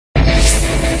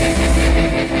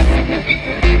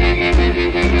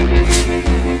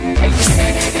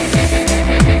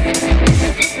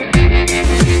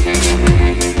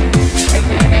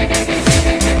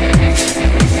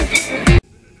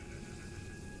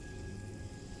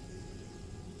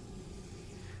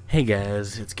Hey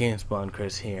guys, it's GameSpawn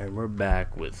Chris here, and we're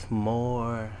back with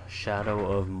more Shadow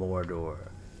of Mordor.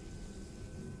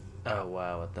 Oh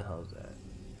wow, what the hell is that?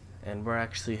 And we're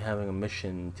actually having a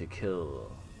mission to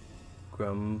kill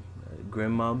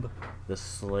Grimub, the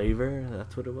Slaver.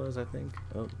 That's what it was, I think.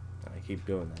 Oh, I keep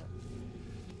doing that.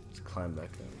 Let's climb back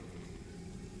up.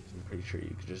 I'm pretty sure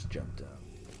you could just jump down.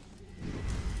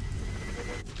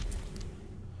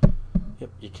 Yep,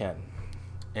 you can.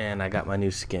 And I got my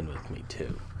new skin with me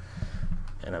too.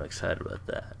 And I'm excited about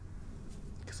that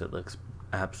because it looks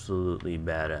absolutely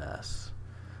badass.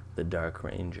 The Dark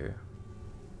Ranger.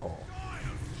 Oh,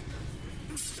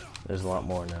 there's a lot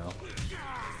more now.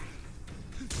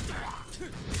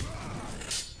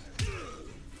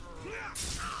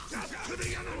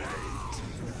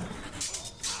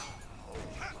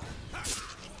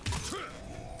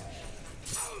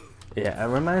 Yeah, it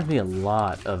reminds me a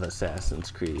lot of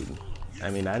Assassin's Creed. I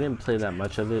mean, I didn't play that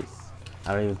much of it.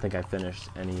 I don't even think I finished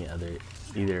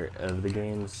either of the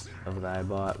games that I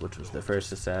bought, which was the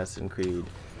first Assassin's Creed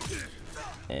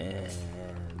and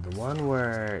the one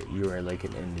where you were like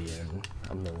an Indian.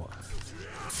 I'm the one.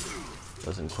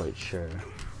 Wasn't quite sure.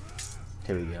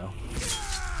 Here we go.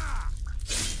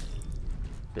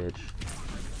 Bitch.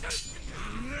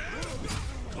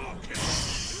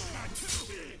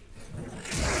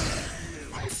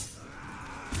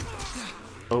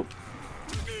 Oh.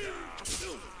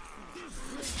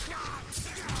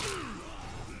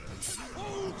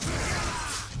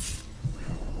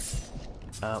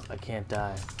 Oh, I can't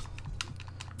die.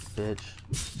 Bitch.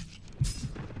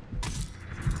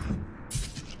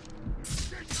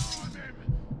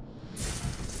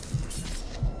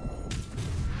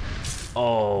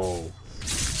 Oh.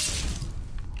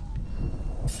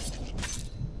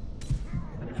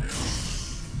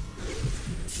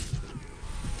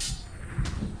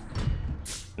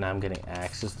 Now I'm getting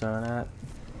axes thrown at.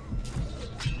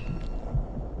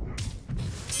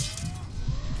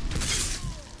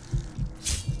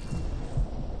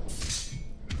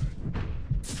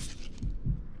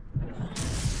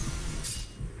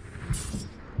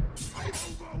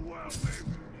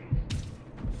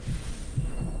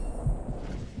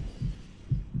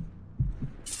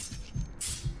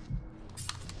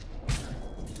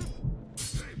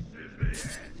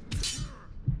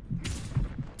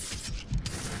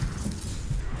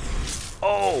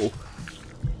 Oh!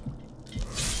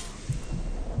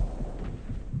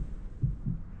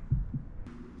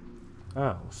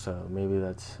 Oh, so maybe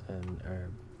that's an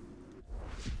herb.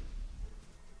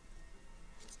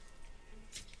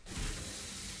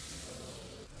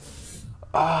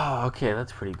 Oh, okay,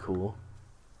 that's pretty cool.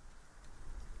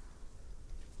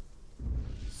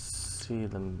 See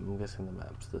them, I'm guessing the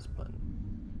map's this button.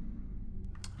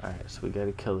 Alright, so we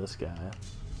gotta kill this guy.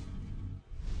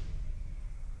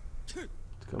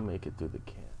 Let's go make it through the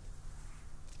camp.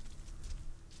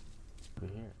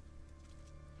 Over here.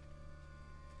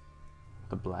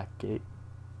 The Black Gate.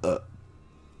 Let's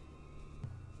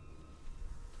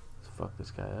fuck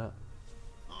this guy up.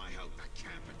 I hope the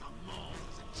camp at the mall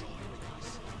is enjoying us.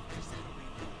 Is that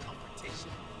real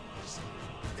competition?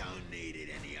 Don't need it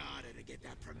any harder to get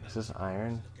that promotion. Is this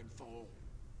iron?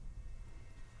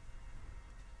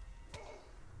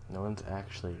 No one's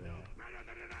actually there.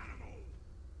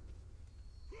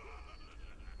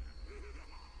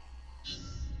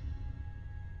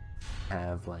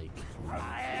 Have like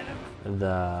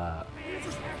the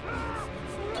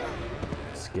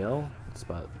skill. It's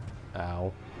about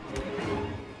ow.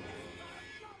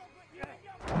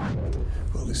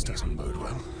 Well, this doesn't bode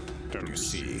well. Don't you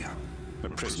see? The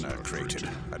prisoner created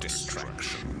a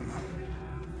distraction.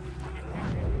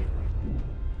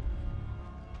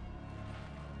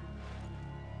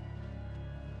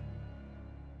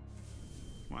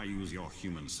 Why use your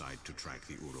human sight to track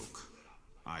the Uruk?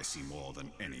 I see more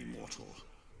than any mortal.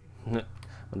 What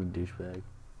a douchebag.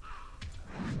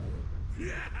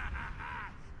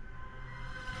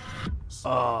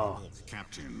 Oh.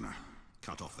 Captain,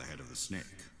 cut off the head of the snake,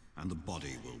 and the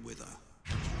body will wither.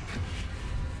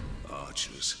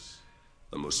 Archers.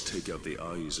 I must take out the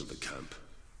eyes of the camp.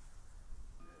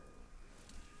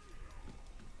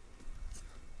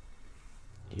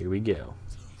 Here we go.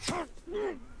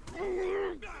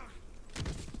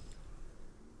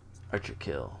 Archer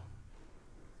kill.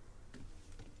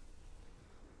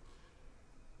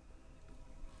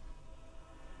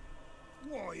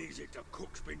 Why is it the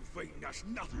cook's been feeding us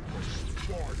nothing but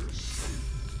spiders?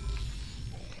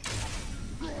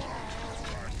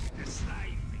 The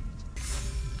slave meat.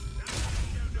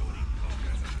 Don't know what he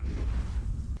talking about.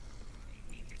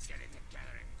 We need to get it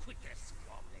together and quit this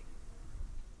squabbling.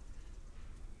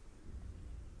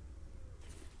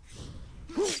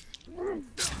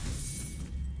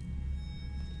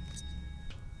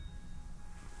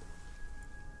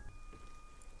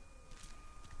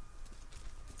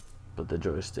 the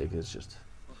joystick is just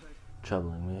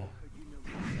troubling me.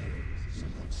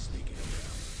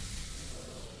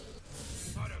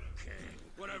 I don't care.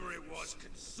 Whatever it was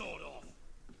can sort off.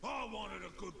 I wanted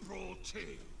a good brawl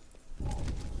too.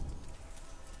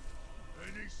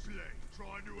 Any slave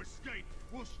trying to escape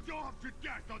will starve to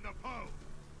death on the pole.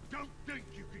 Don't think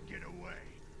you can get away.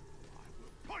 I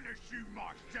will punish you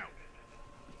myself.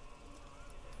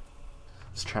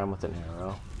 Let's try him with an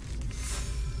arrow.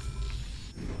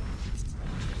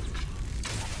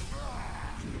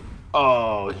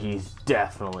 Oh, he's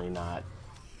definitely not.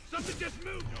 Something just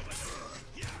moved over there.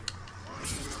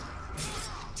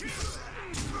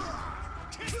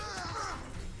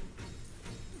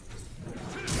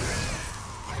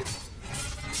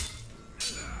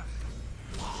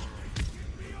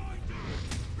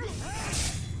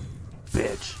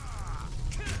 Bitch.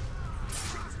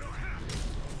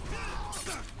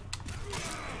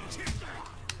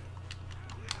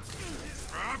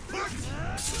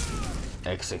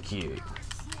 Execute.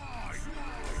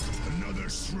 Another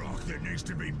Shrug that needs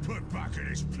to be put back in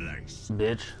his place.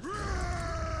 Bitch.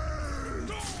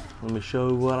 Let me show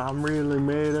you what I'm really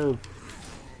made of.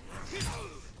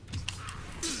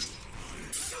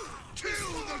 Kill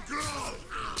the girl.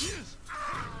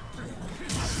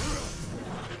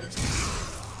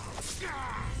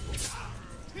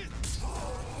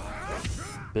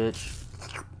 Bitch.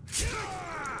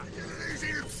 Easy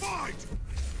to fight.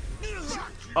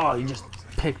 Oh, you just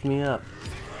picked me up.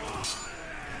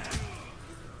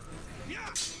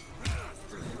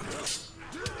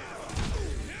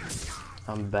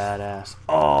 I'm badass.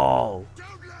 Oh!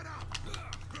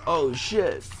 Oh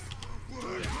shit!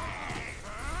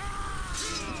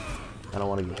 I don't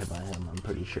want to get hit by him, I'm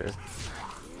pretty sure.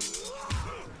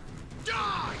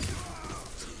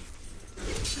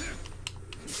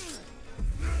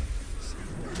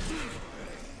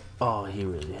 Oh, he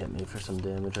really hit me for some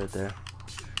damage right there.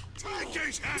 Take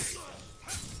his head.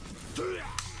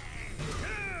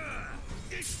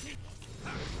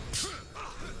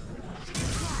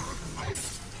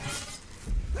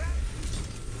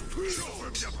 Show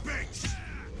him the base.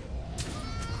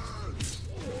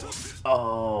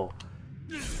 Oh,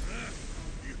 You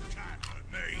can't hurt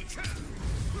me.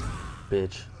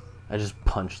 bitch. I just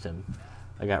punched him.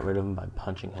 I got rid of him by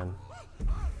punching him.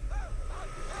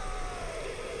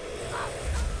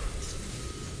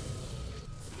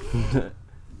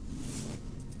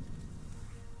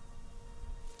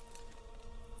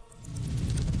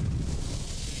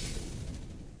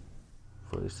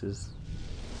 Voices.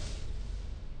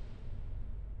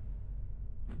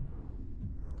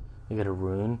 You get a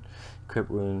rune. Equip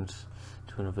runes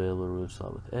to an available rune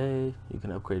slot with A. You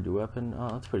can upgrade your weapon. Oh,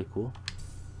 that's pretty cool.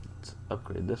 Let's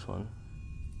upgrade this one.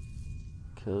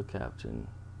 Kill captain.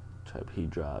 Type he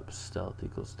drops. Stealth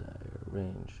equals dagger.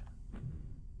 Range.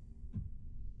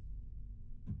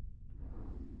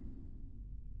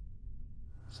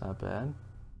 It's not bad.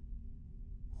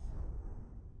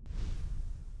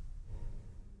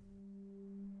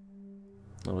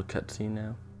 Little cutscene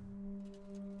now.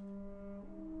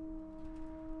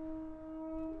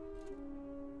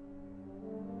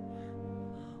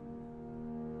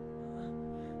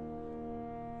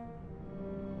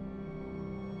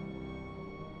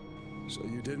 So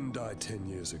you didn't die 10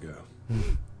 years ago.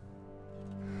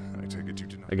 I take it you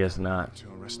did not. I guess not.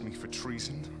 To arrest me for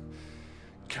treason,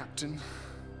 Captain.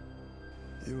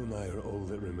 You and I are all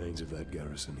that remains of that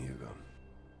garrison, Hugo.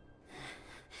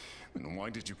 Then why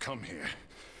did you come here?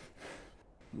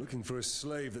 Looking for a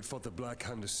slave that fought the Black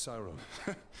Hand of Sauron.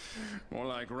 More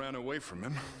like ran away from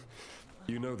him.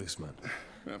 You know this man?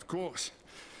 Of course.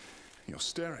 You're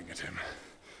staring at him.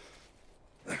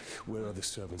 Where are the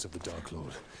servants of the Dark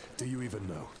Lord? Do you even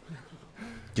know?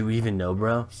 Do we even know,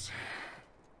 bro?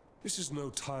 This is no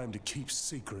time to keep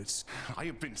secrets. I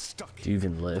have been stuck Do you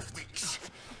even lift? weeks.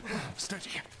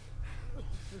 Steady.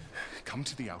 Come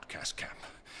to the outcast camp.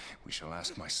 We shall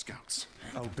ask my scouts.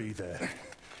 I'll be there.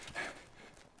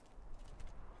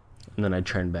 And then I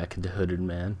turned back into Hooded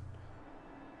Man.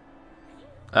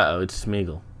 Uh-oh, it's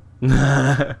Smeagol.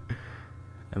 I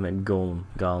meant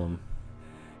Gollum.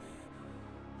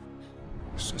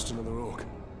 It's just another orc.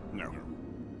 No.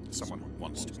 Someone who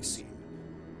wants to be seen.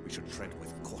 We should tread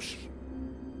with caution.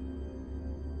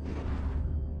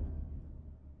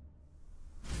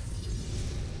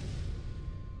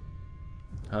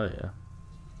 Oh yeah.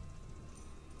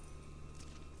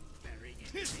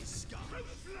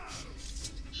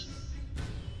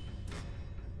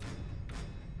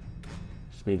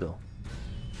 Smeagol.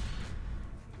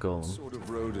 What Gollum. sort of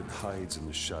rodent hides in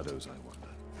the shadows, I wonder?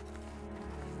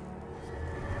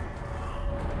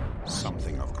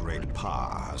 Something of great sacred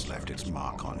power has left its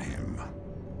mark on him.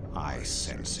 I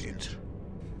sense it.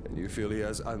 And you feel he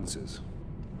has answers?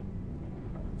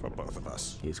 For both of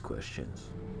us. He has questions.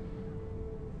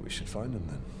 We should find him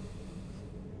then.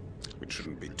 It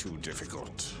shouldn't be too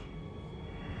difficult.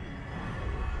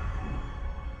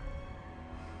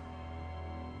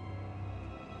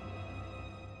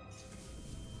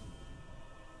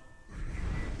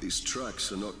 These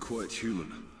tracks are not quite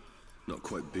human. Not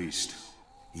quite beast.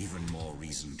 Even more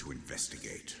reason to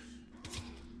investigate.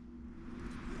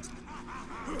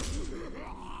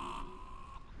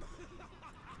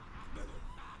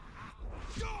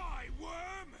 Die,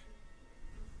 worm!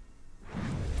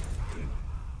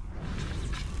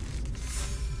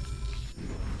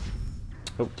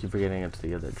 Oh, keep forgetting it's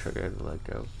the other trigger to let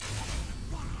go.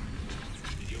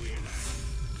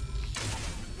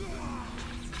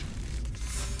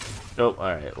 Oh,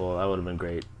 alright, well that would have been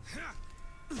great.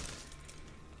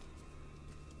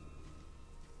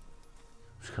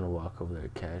 Just gonna walk over there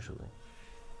casually.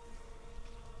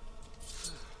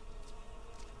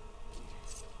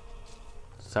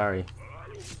 Sorry.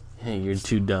 Hey, you're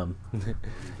too dumb.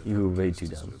 You were way too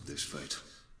dumb. Of this fate.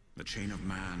 The chain of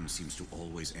man seems to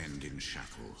always end in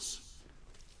shackles.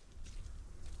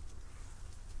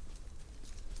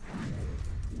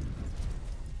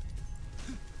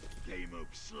 Game Oak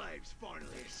slaves finally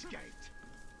escaped.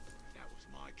 That was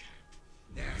my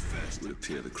camp. Their first It would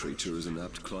appear the creature is an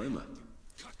apt climber.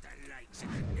 cut their legs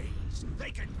and their knees.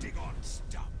 They can dig on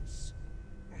stumps.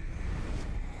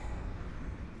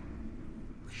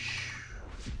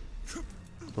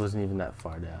 It wasn't even that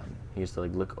far down. He used to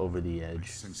like look over the edge.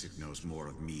 Since it knows more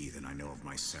of me than I know of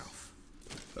myself.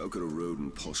 How could a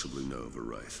rodent possibly know of a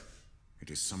wraith? It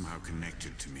is somehow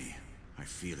connected to me. I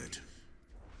feel it.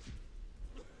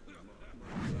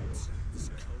 This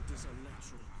cult is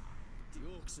unnatural. The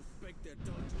orcs have begged their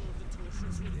Dark Lord to torture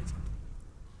us with it.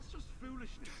 It's just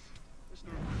foolishness. There's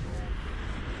no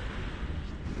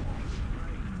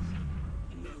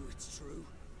No, it's true.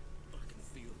 I can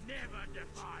feel it Never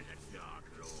defy the Dark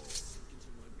Lord. into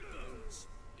my bones.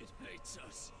 It hates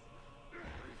us. I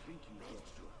think you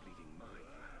lost your bleeding mind,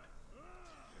 lad.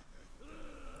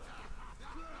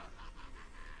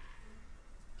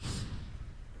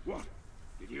 What?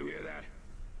 Did you hear that?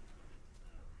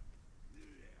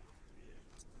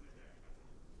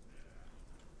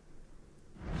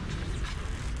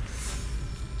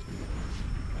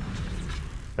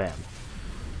 Bam.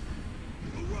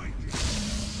 Right.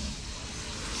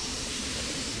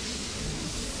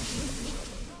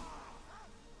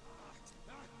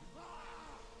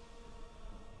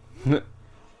 Do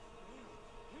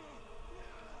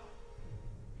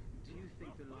you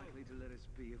think they're likely to let us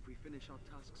be if we finish our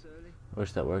tasks early?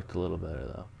 Wish that worked a little better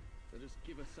though. They'll just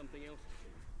give us something else to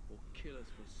do, or kill us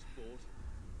for sport.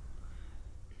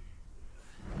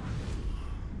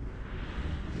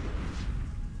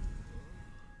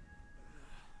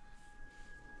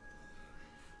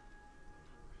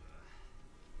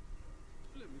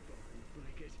 Let me borrow your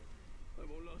blanket. I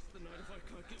won't last the night if I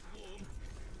can't get warm.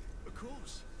 Of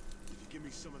course. If you give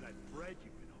me some of that bread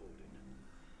you've been holding.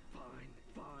 Fine,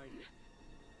 fine.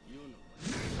 You're not.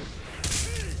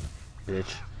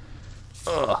 Bitch.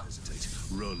 Ugh. Hesitate.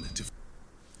 Run.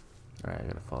 Alright, I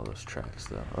gotta follow those tracks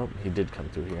though. Oh, he did come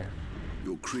through here.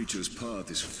 Your creature's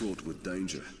path is fraught with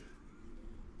danger.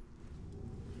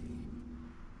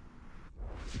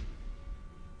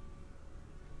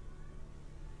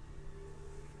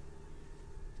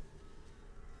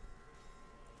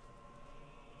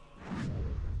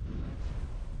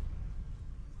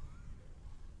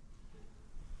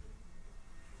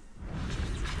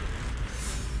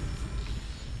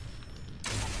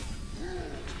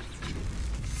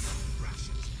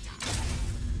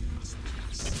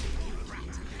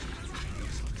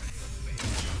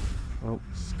 Oh,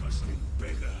 Disgusting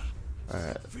beggar.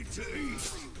 alright. Fit to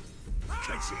eat.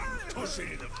 Catch it and toss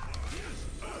it in the fire.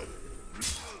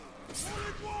 All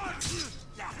at once!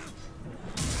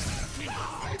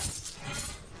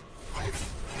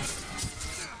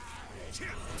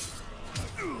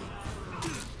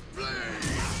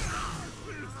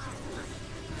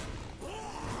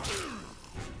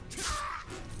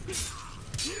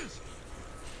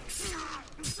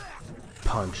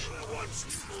 Punch.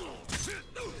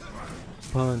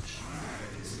 Punch.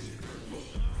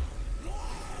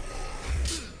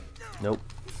 Nope.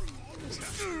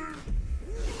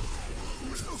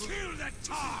 Kill that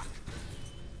talk!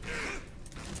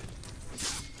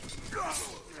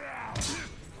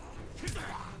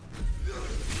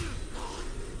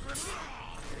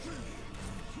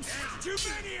 There's too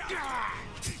many of them!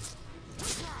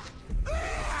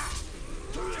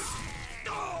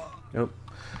 Nope.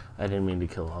 I didn't mean to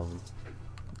kill all of them.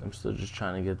 I'm still just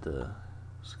trying to get the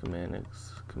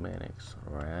schematics,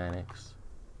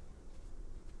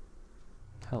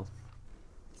 health.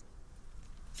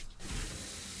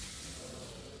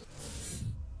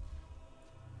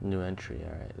 New entry,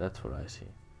 alright, that's what I see.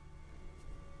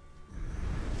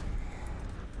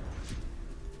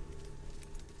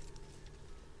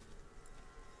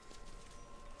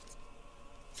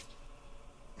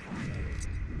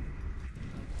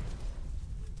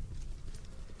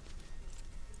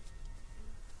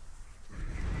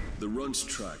 The run's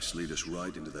tracks lead us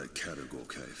right into that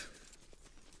Catergor cave.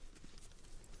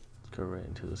 Let's go right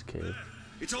into this cave.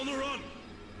 It's on the run!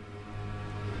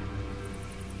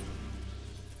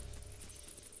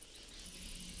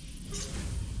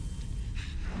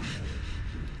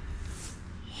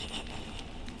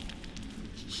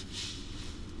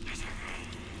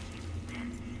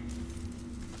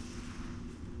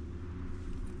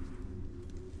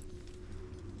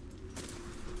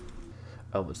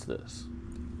 Oh, what's this?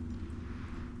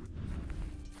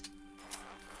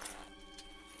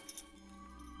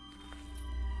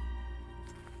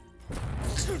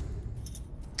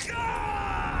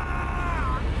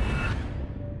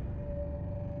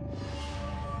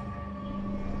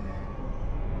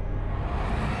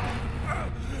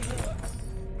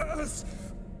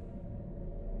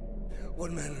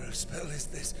 What manner of spell is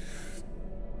this?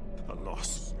 A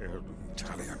lost heirloom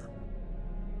talion.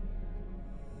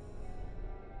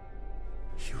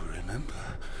 You remember?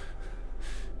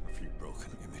 A few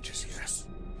broken images, yes.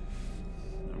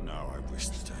 And now I wish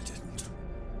that I didn't.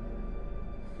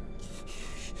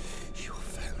 Your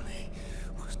family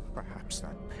was... Perhaps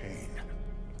that pain.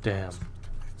 Damn.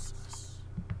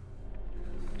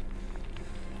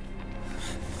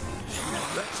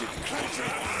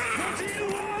 What do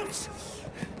you want?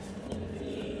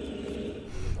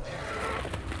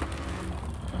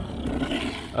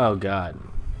 Oh god.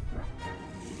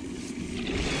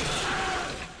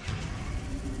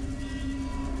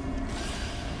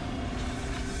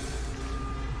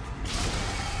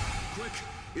 Quick!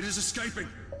 It is escaping!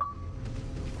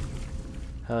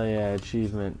 Hell yeah,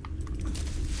 achievement.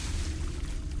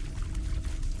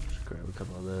 Just grab a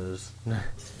couple of those.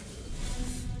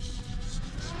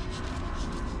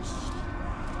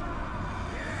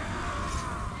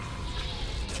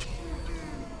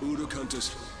 Uruk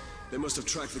hunters. They must have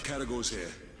tracked the Catergors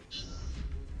here.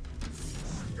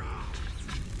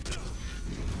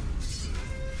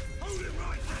 Hold it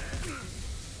right there!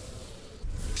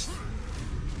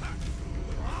 Surround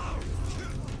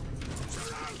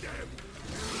him!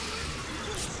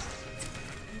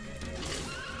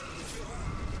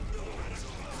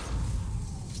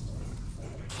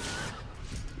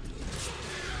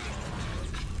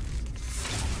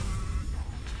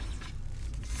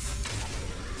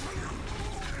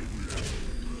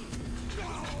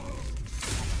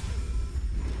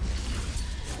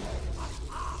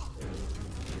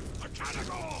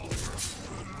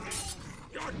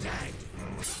 You're dead!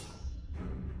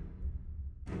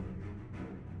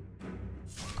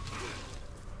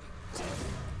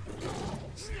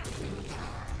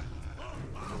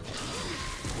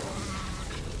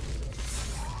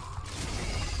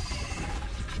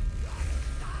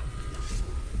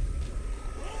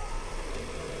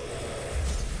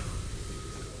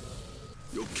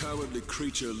 Your cowardly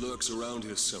creature lurks around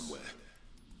here somewhere.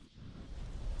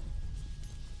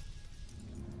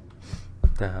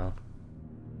 What the hell?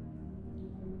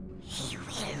 He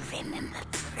will remember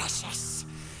Precious.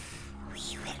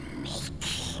 We will make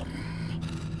him.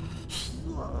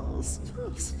 Yes,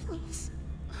 yes, yes.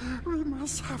 We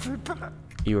must have it back.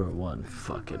 You are one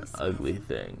fucking ugly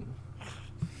thing.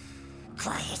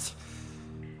 Quiet.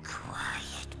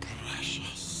 Quiet,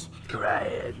 Precious.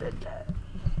 Quiet.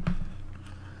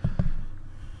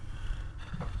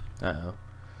 Uh-oh.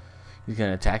 He's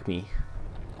gonna attack me.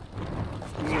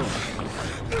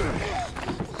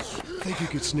 Think you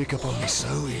could sneak up on me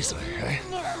so easily, eh?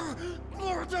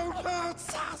 No, don't hurt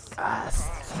us.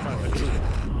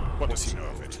 What does he know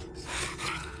of it?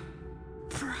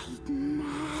 Bright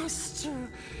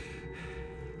Master.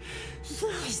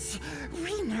 Yes,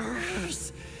 we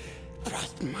knows.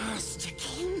 Bright Master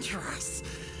came to us. In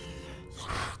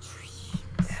our dreams.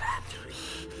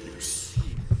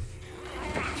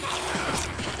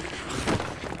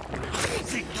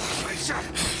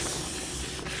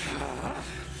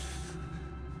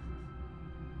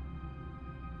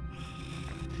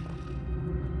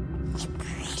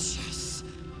 Precious.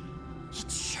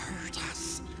 It showed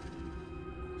us.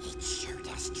 It showed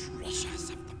us treasures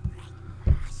of the Bright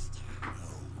Master.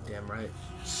 Damn right.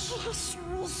 Yes, we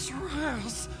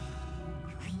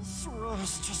swore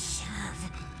to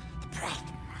serve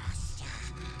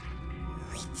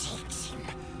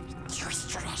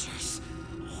treasures.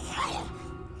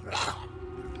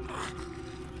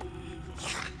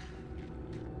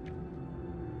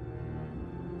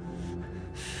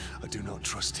 I do not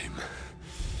trust him.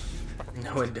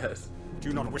 No one does. Do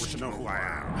you not wish to know who I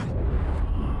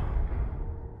am?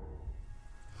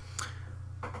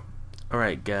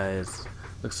 Alright guys,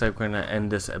 looks like we're gonna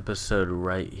end this episode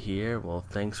right here. Well,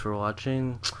 thanks for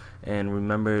watching, and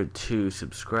remember to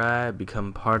subscribe,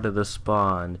 become part of the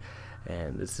Spawn.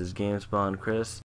 And this is GameSpawn Chris.